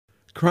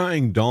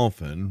Crying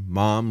dolphin,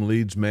 mom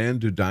leads man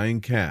to dying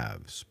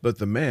calves, but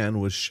the man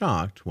was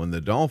shocked when the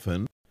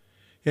dolphin.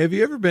 Have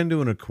you ever been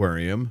to an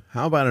aquarium?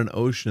 How about an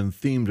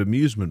ocean-themed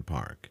amusement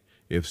park?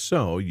 If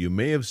so, you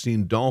may have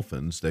seen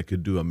dolphins that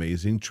could do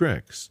amazing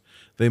tricks.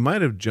 They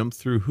might have jumped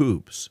through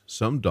hoops.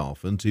 Some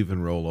dolphins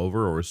even roll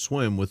over or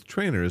swim with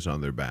trainers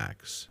on their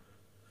backs.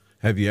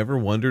 Have you ever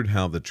wondered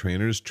how the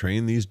trainers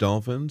train these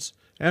dolphins?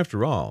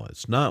 After all,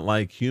 it's not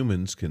like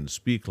humans can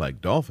speak like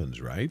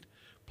dolphins, right?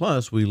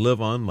 Plus, we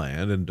live on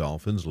land and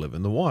dolphins live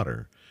in the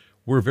water.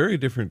 We're very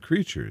different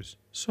creatures,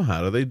 so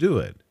how do they do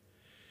it?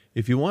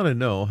 If you want to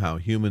know how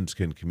humans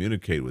can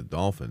communicate with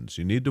dolphins,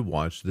 you need to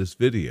watch this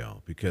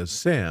video because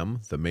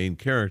Sam, the main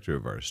character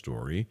of our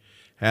story,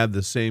 had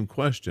the same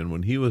question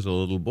when he was a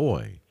little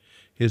boy.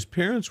 His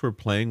parents were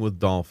playing with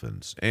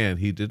dolphins, and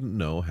he didn't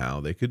know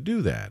how they could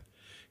do that.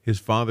 His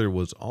father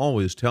was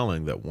always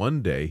telling that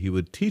one day he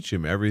would teach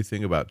him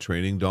everything about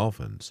training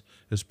dolphins,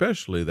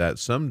 especially that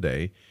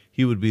someday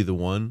he would be the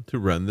one to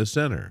run the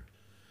center.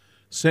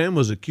 Sam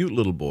was a cute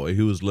little boy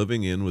who was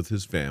living in with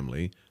his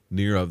family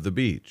near of the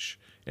beach,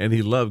 and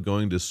he loved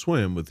going to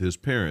swim with his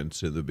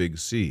parents in the big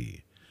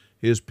sea.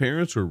 His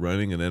parents were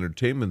running an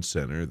entertainment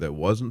center that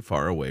wasn't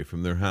far away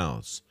from their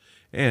house,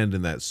 and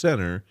in that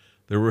center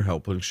they were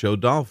helping show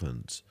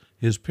dolphins.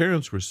 His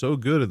parents were so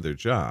good at their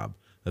job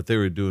that they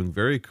were doing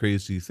very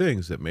crazy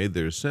things that made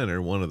their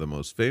center one of the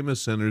most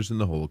famous centers in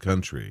the whole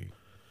country.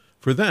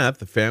 For that,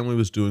 the family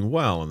was doing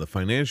well on the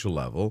financial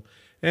level,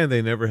 and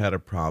they never had a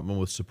problem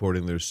with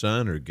supporting their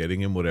son or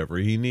getting him whatever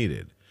he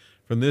needed.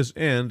 From this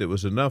end, it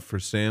was enough for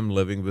Sam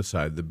living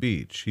beside the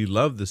beach. He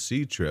loved the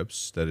sea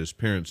trips that his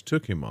parents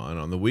took him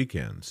on the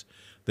weekends.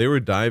 They were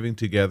diving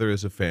together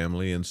as a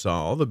family and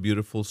saw all the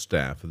beautiful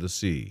staff of the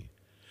sea.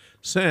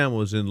 Sam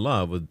was in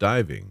love with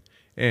diving,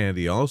 and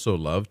he also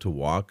loved to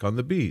walk on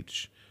the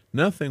beach.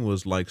 Nothing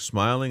was like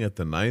smiling at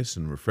the nice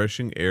and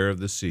refreshing air of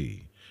the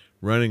sea.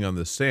 Running on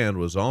the sand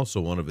was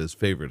also one of his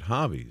favorite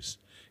hobbies.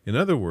 In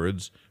other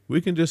words, we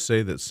can just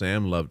say that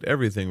Sam loved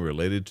everything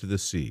related to the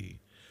sea.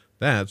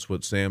 That's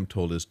what Sam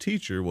told his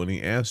teacher when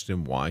he asked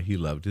him why he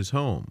loved his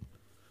home.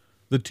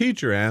 The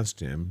teacher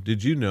asked him,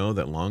 "Did you know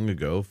that long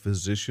ago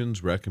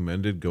physicians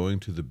recommended going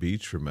to the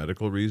beach for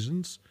medical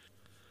reasons?"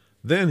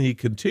 Then he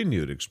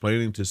continued,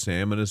 explaining to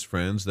Sam and his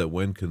friends that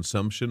when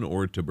consumption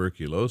or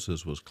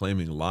tuberculosis was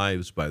claiming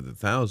lives by the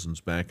thousands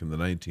back in the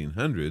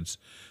 1900s,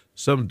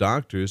 some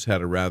doctors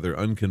had a rather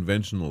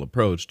unconventional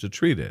approach to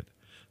treat it.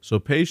 So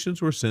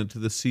patients were sent to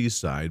the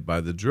seaside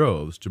by the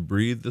droves to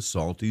breathe the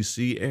salty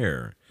sea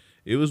air.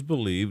 It was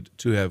believed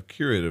to have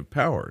curative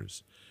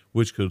powers,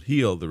 which could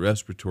heal the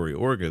respiratory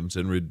organs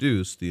and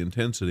reduce the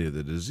intensity of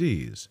the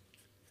disease.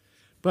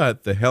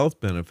 But the health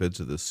benefits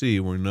of the sea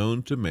were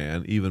known to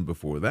man even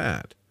before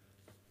that.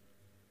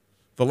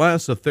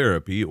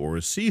 Thalassotherapy, or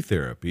sea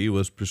therapy,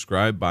 was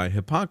prescribed by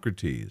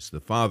Hippocrates,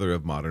 the father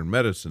of modern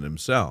medicine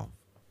himself.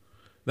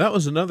 That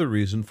was another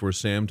reason for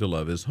Sam to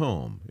love his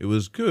home. It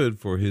was good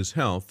for his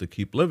health to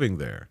keep living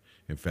there.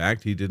 In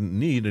fact, he didn't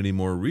need any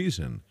more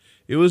reason.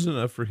 It was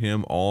enough for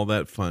him all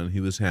that fun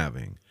he was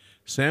having.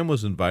 Sam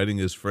was inviting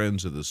his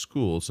friends of the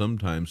school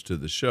sometimes to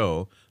the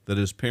show that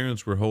his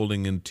parents were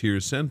holding in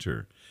Tier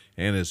Center,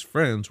 and his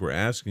friends were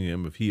asking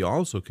him if he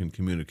also can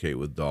communicate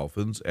with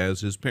dolphins as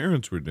his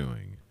parents were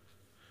doing.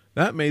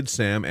 That made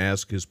Sam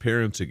ask his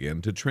parents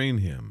again to train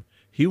him.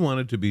 He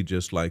wanted to be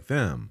just like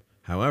them.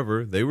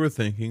 However, they were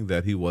thinking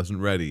that he wasn't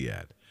ready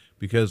yet,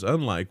 because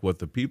unlike what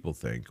the people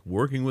think,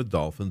 working with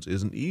dolphins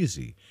isn't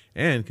easy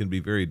and can be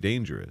very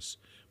dangerous.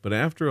 But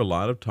after a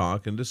lot of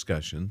talk and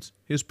discussions,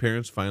 his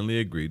parents finally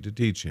agreed to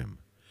teach him.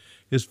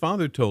 His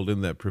father told him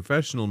that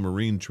professional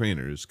marine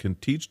trainers can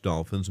teach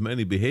dolphins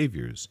many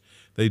behaviors.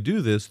 They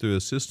do this through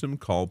a system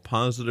called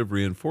positive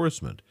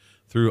reinforcement,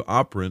 through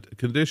operant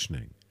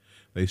conditioning.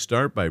 They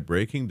start by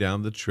breaking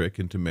down the trick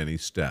into many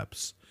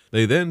steps.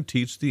 They then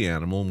teach the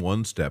animal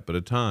one step at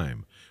a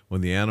time.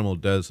 When the animal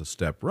does a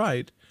step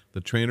right,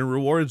 the trainer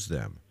rewards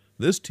them.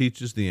 This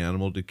teaches the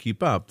animal to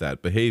keep up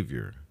that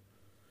behavior.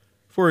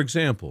 For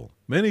example,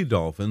 many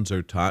dolphins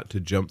are taught to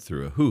jump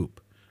through a hoop.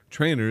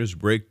 Trainers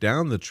break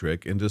down the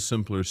trick into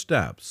simpler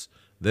steps.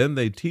 Then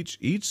they teach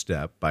each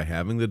step by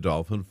having the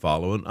dolphin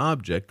follow an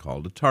object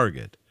called a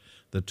target.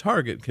 The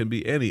target can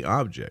be any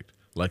object,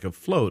 like a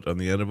float on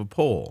the end of a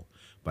pole.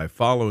 By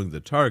following the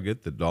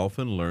target, the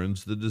dolphin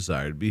learns the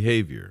desired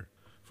behavior.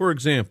 For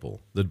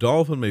example, the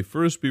dolphin may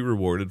first be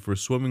rewarded for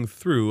swimming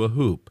through a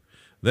hoop.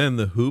 Then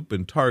the hoop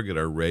and target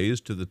are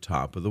raised to the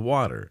top of the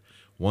water.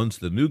 Once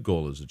the new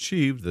goal is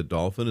achieved, the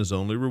dolphin is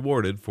only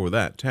rewarded for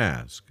that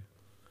task.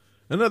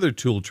 Another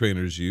tool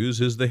trainers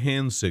use is the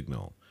hand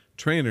signal.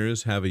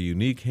 Trainers have a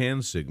unique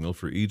hand signal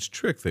for each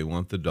trick they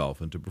want the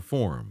dolphin to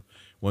perform.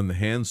 When the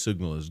hand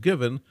signal is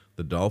given,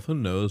 the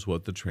dolphin knows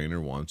what the trainer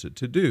wants it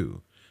to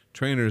do.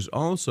 Trainers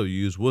also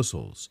use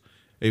whistles.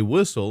 A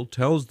whistle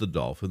tells the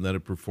dolphin that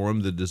it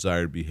performed the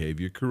desired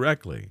behavior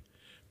correctly.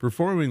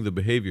 Performing the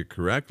behavior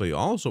correctly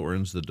also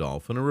earns the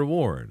dolphin a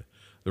reward.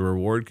 The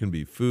reward can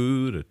be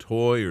food, a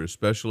toy, or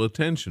special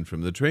attention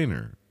from the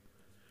trainer.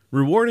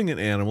 Rewarding an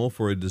animal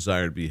for a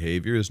desired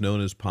behavior is known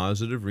as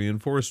positive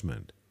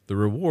reinforcement. The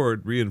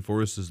reward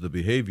reinforces the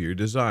behavior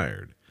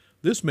desired.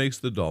 This makes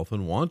the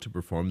dolphin want to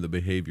perform the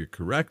behavior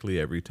correctly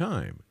every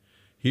time.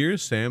 Here,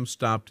 Sam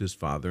stopped his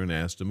father and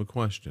asked him a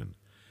question.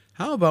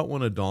 "How about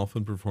when a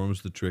dolphin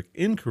performs the trick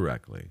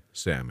incorrectly?"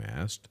 Sam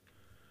asked.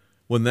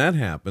 When that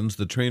happens,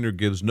 the trainer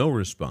gives no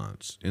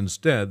response.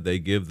 Instead, they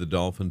give the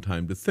dolphin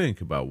time to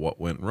think about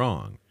what went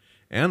wrong.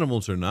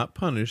 Animals are not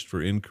punished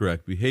for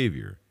incorrect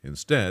behavior.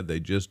 Instead, they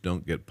just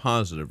don't get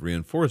positive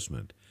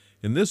reinforcement.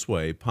 In this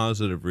way,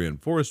 positive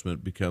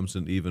reinforcement becomes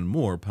an even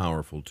more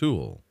powerful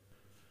tool.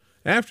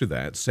 After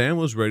that, Sam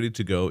was ready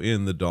to go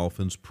in the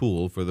dolphin's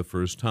pool for the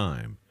first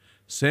time.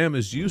 Sam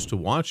is used to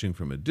watching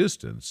from a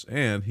distance,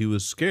 and he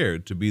was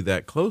scared to be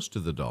that close to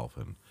the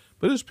dolphin,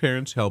 but his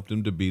parents helped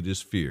him to beat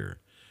his fear.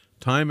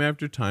 Time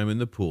after time in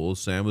the pool,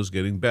 Sam was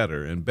getting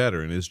better and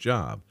better in his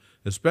job,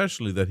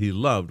 especially that he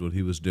loved what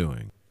he was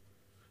doing.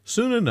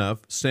 Soon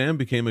enough, Sam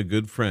became a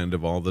good friend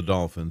of all the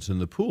dolphins in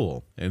the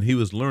pool, and he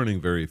was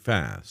learning very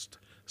fast.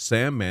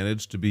 Sam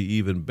managed to be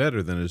even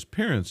better than his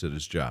parents at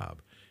his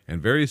job,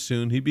 and very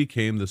soon he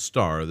became the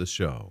star of the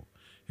show.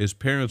 His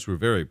parents were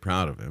very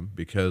proud of him,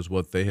 because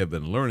what they have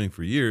been learning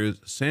for years,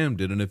 Sam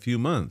did in a few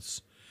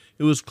months.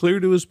 It was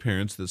clear to his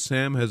parents that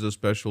Sam has a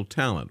special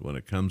talent when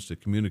it comes to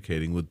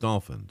communicating with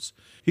dolphins.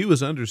 He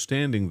was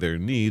understanding their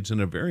needs in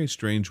a very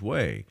strange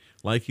way,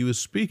 like he was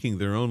speaking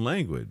their own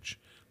language.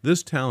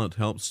 This talent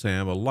helped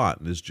Sam a lot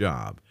in his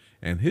job,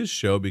 and his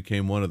show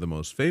became one of the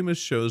most famous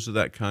shows of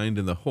that kind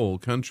in the whole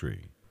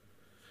country.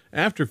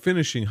 After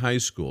finishing high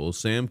school,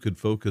 Sam could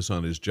focus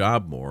on his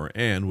job more,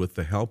 and with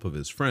the help of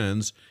his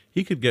friends,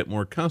 he could get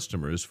more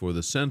customers for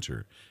the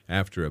center.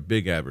 After a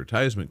big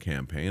advertisement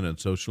campaign on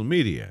social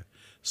media,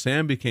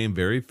 Sam became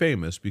very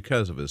famous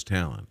because of his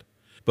talent.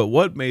 But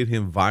what made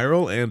him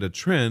viral and a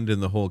trend in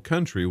the whole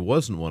country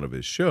wasn't one of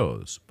his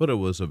shows, but it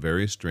was a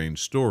very strange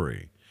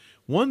story.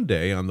 One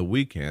day on the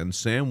weekend,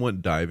 Sam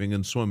went diving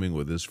and swimming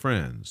with his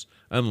friends.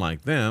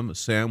 Unlike them,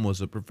 Sam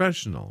was a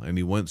professional, and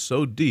he went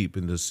so deep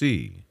in the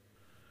sea.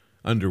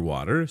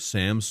 Underwater,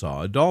 Sam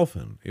saw a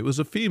dolphin. It was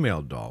a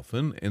female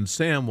dolphin, and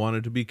Sam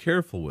wanted to be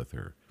careful with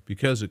her,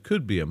 because it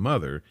could be a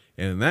mother,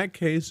 and in that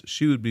case,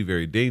 she would be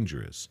very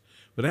dangerous.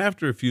 But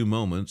after a few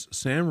moments,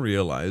 Sam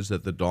realized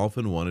that the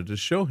dolphin wanted to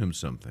show him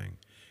something.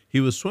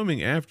 He was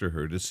swimming after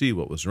her to see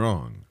what was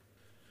wrong.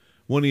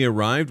 When he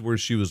arrived where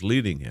she was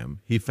leading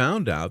him, he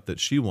found out that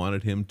she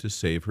wanted him to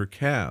save her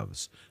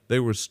calves. They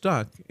were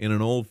stuck in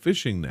an old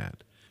fishing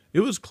net.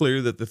 It was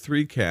clear that the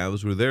 3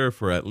 calves were there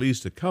for at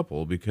least a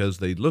couple because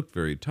they looked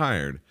very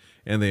tired,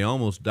 and they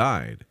almost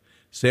died.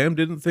 Sam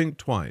didn't think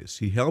twice.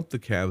 He helped the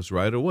calves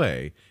right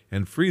away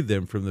and freed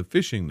them from the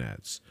fishing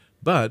nets.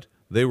 But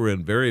they were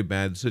in a very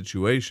bad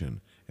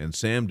situation, and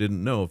Sam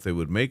didn't know if they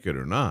would make it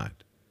or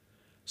not.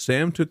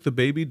 Sam took the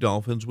baby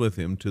dolphins with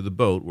him to the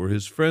boat where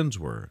his friends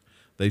were.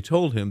 They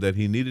told him that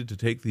he needed to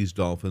take these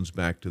dolphins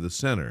back to the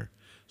center,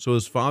 so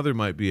his father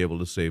might be able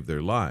to save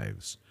their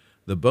lives.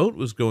 The boat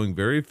was going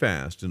very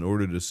fast in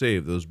order to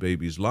save those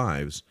babies'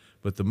 lives,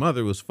 but the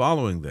mother was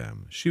following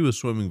them. She was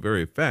swimming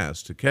very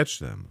fast to catch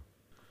them.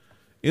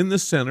 In the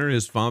center,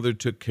 his father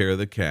took care of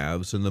the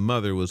calves, and the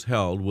mother was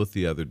held with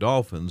the other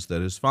dolphins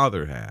that his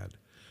father had.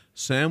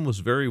 Sam was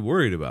very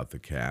worried about the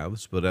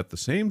calves, but at the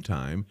same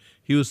time,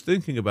 he was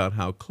thinking about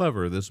how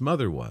clever this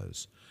mother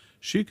was.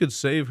 She could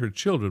save her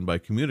children by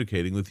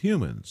communicating with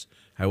humans.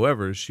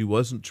 However, she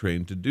wasn't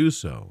trained to do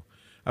so.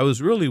 I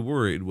was really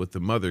worried what the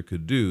mother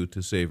could do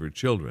to save her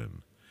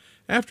children.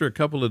 After a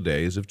couple of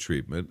days of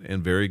treatment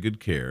and very good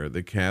care,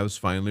 the calves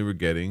finally were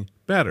getting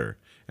better,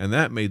 and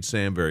that made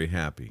Sam very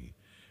happy.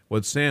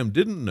 What Sam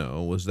didn't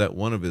know was that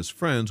one of his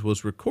friends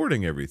was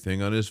recording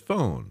everything on his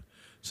phone,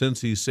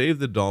 since he saved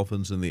the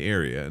dolphins in the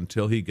area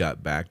until he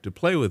got back to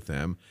play with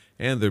them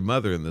and their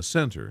mother in the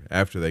center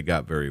after they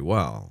got very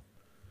well.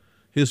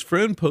 His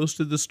friend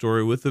posted the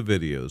story with the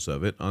videos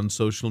of it on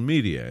social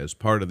media as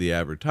part of the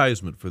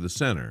advertisement for the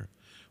center.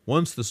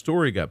 Once the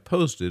story got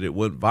posted, it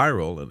went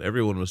viral, and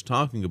everyone was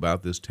talking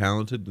about this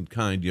talented and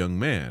kind young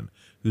man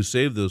who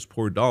saved those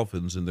poor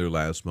dolphins in their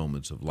last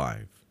moments of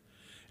life.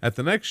 At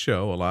the next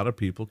show, a lot of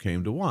people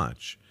came to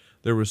watch.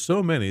 There were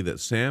so many that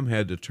Sam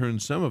had to turn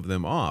some of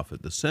them off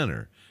at the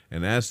center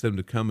and ask them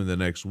to come in the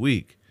next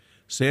week.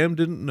 Sam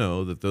didn't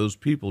know that those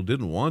people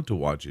didn't want to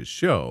watch his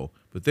show,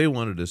 but they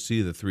wanted to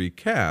see the 3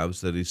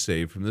 calves that he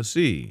saved from the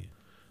sea.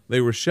 They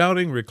were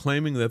shouting,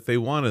 reclaiming that they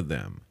wanted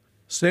them.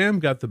 Sam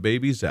got the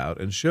babies out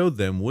and showed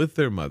them with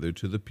their mother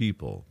to the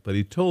people, but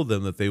he told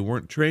them that they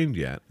weren't trained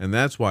yet, and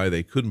that's why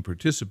they couldn't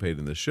participate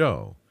in the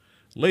show.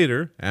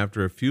 Later,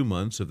 after a few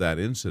months of that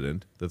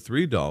incident, the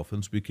 3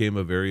 dolphins became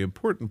a very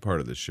important part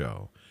of the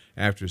show,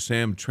 after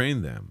Sam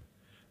trained them.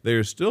 They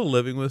are still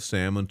living with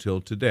Sam until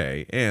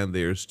today, and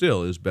they are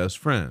still his best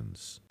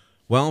friends.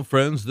 Well,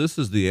 friends, this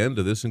is the end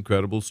of this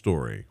incredible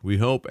story. We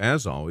hope,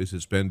 as always,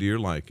 it's been to your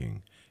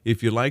liking.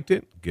 If you liked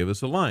it, give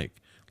us a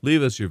like.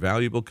 Leave us your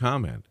valuable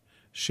comment.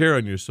 Share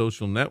on your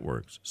social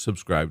networks,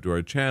 subscribe to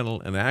our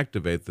channel, and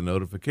activate the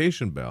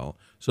notification bell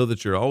so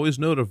that you're always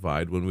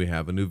notified when we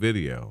have a new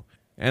video.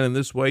 And in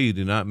this way, you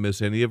do not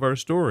miss any of our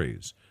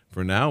stories.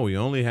 For now, we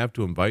only have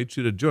to invite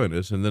you to join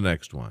us in the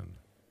next one.